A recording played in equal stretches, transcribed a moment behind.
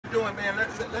doing, man.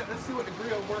 Let's see what the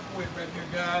grill working with right here,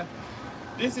 guys.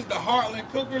 This is the Heartland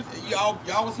cookers.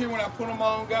 Y'all was here when I put them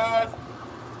on, guys.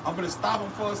 I'm gonna stop them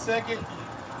for a second.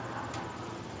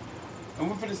 And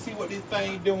we're gonna see what this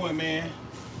thing doing, man.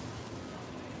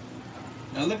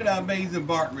 Now look at that amazing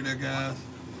bark right there, guys.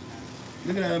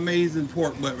 Look at that amazing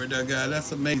pork butt right there, guys.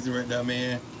 That's amazing right there,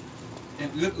 man.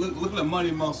 And look at the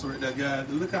money muscle right there, guys.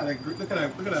 Look at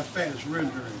that fat is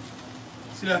rendering.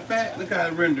 See that fat? Look how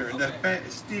it's rendering. That fat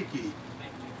is sticky.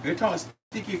 They're talking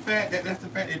sticky fat. That's the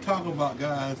fat they're talking about,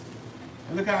 guys.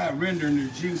 And look how it's rendering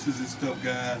the juices and stuff,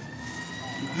 guys.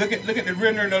 Look at the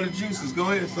rendering of the juices.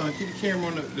 Go ahead, son. Keep the camera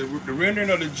on the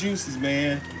rendering of the juices,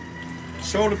 man.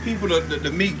 Show the people the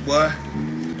meat, boy.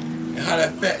 And how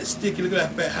that fat is sticky. Look at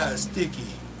that fat, how it's sticky.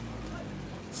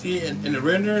 See, and the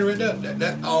rendering right there,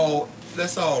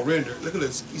 that's all rendered. Look at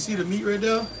this. You see the meat right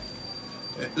there?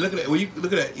 Look at that.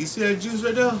 Look at that. You see that juice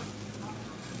right there?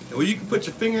 And when you can put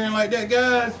your finger in like that,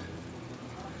 guys,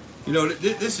 you know,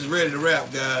 this is ready to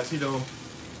wrap, guys, you know.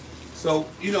 So,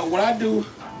 you know, what I do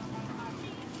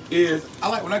is,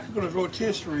 when I cook on a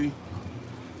rotisserie,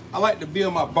 I like to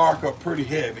build my bark up pretty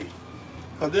heavy.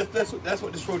 Because that's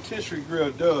what this rotisserie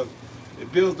grill does.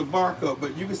 It builds the bark up,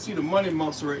 but you can see the money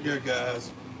muscle right there,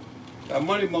 guys. That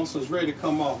money muscle is ready to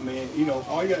come off, man. You know,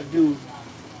 all you gotta do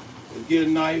is get a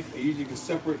knife and you can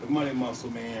separate the money muscle,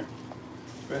 man.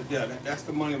 Right there, that's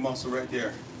the money muscle right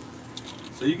there.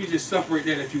 So you can just separate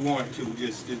that if you want to.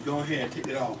 Just go ahead and take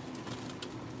it off.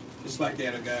 Just like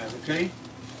that, guys, okay?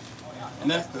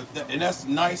 And that's the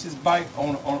nicest bite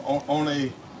on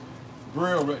a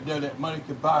grill right there that money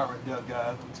could buy right there,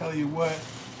 guys. I'll tell you what,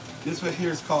 this right here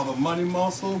is called a money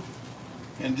muscle.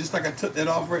 And just like I took that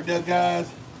off right there, guys,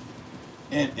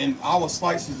 and I would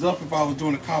slice this up if I was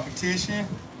doing a competition.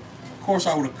 Of course,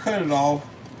 I would have cut it off.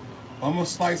 I'm gonna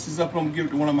slice this up and I'm gonna give it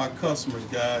to one of my customers,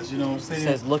 guys. You know what I'm saying? It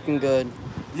says looking good.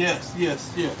 Yes.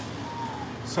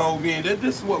 So, man,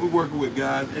 this is what we're working with,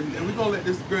 guys. And we're gonna let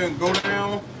this grill go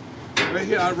down. Right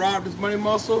here, I robbed this money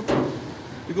muscle.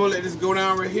 We're gonna let this go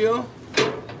down right here.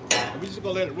 And we're just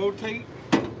gonna let it rotate.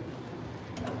 And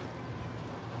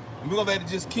we're gonna let it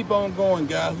just keep on going,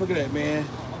 guys. Look at that, man.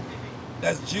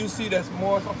 That's juicy, that's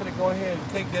moist. I'm gonna go ahead and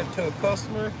take that to a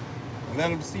customer and let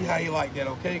them see how you like that,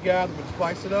 okay, guys? We'll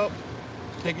slice it up,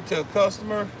 take it to a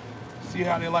customer, see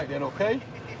how they like that, okay?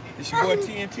 It's your boy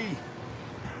TNT.